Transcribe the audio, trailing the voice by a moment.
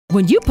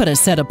When you put a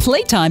set of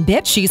Playtime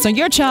bed sheets on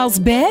your child's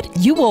bed,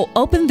 you will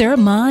open their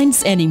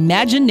minds and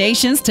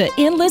imaginations to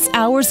endless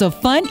hours of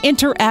fun,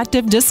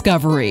 interactive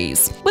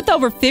discoveries. With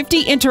over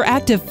 50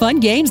 interactive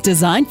fun games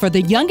designed for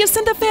the youngest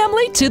in the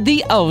family to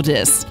the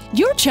oldest,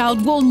 your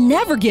child will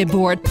never get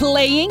bored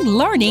playing,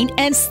 learning,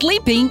 and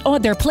sleeping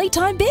on their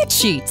Playtime bed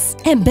sheets.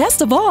 And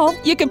best of all,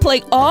 you can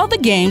play all the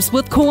games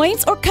with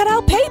coins or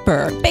cutout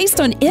paper. Based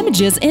on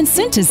images and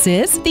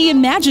sentences, the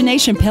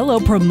Imagination Pillow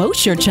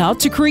promotes your child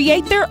to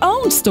create their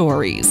own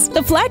stories.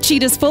 The flat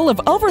sheet is full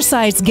of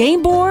oversized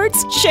game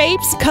boards,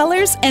 shapes,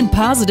 colors, and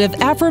positive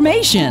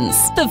affirmations.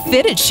 The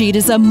fitted sheet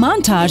is a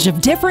montage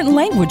of different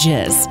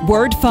languages,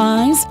 word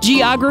finds,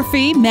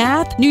 geography,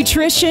 math,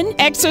 nutrition,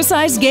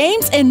 exercise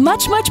games, and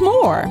much, much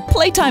more.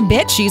 Playtime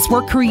bed sheets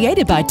were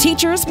created by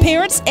teachers,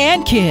 parents,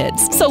 and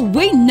kids, so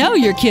we know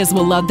your kids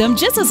will love them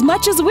just as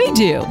much as we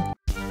do.